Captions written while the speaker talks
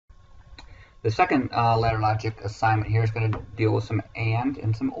The second ladder logic assignment here is going to deal with some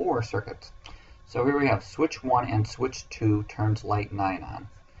and some or circuits. So here we have switch 1 and switch 2 turns light 9 on.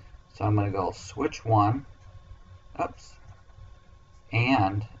 So I'm going to go switch 1,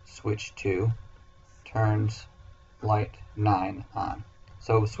 and switch 2 turns light 9 on.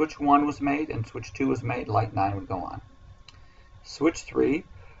 So if switch 1 was made and switch 2 was made, light 9 would go on. Switch 3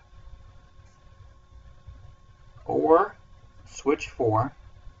 or switch 4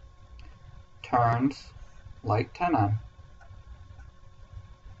 turns light 10 on.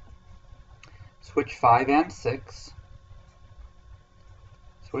 Switch 5 and 6,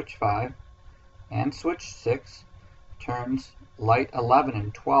 switch 5 and switch 6 turns light 11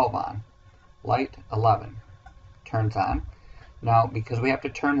 and 12 on. Light 11 turns on. Now, because we have to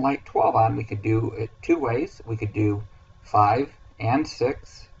turn light 12 on, we could do it two ways. We could do 5 and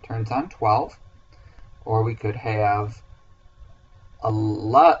 6 turns on 12, or we could have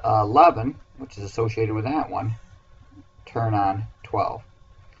 11, which is associated with that one, turn on 12.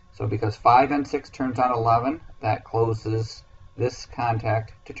 So because 5 and 6 turns on 11, that closes this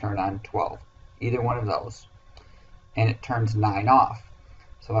contact to turn on 12. Either one of those. And it turns 9 off.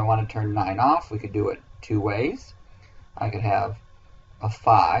 So if I want to turn 9 off, we could do it two ways. I could have a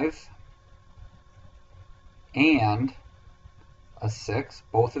 5 and a 6.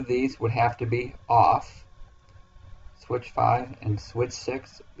 Both of these would have to be off. Switch 5 and switch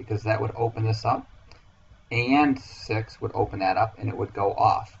 6, because that would open this up. And 6 would open that up and it would go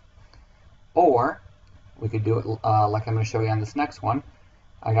off. Or we could do it like I'm going to show you on this next one.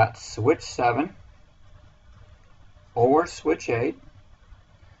 I got switch 7 or switch 8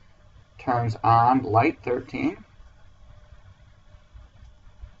 turns on light 13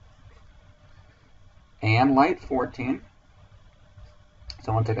 and light 14.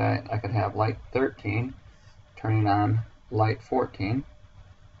 So once again, I could have light 13 turning on light 14,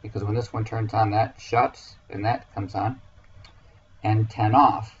 because when this one turns on, that shuts and that comes on, and 10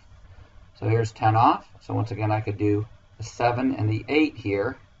 off. So here's 10 off. So once again, I could do the 7 and the 8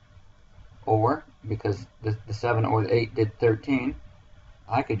 here, or because the 7 or the 8 did 13,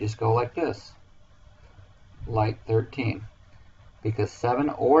 I could just go like this, light 13, because 7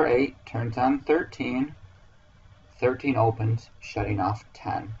 or 8 turns on 13, 13 opens, shutting off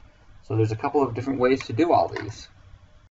 10. So there's a couple of different ways to do all these.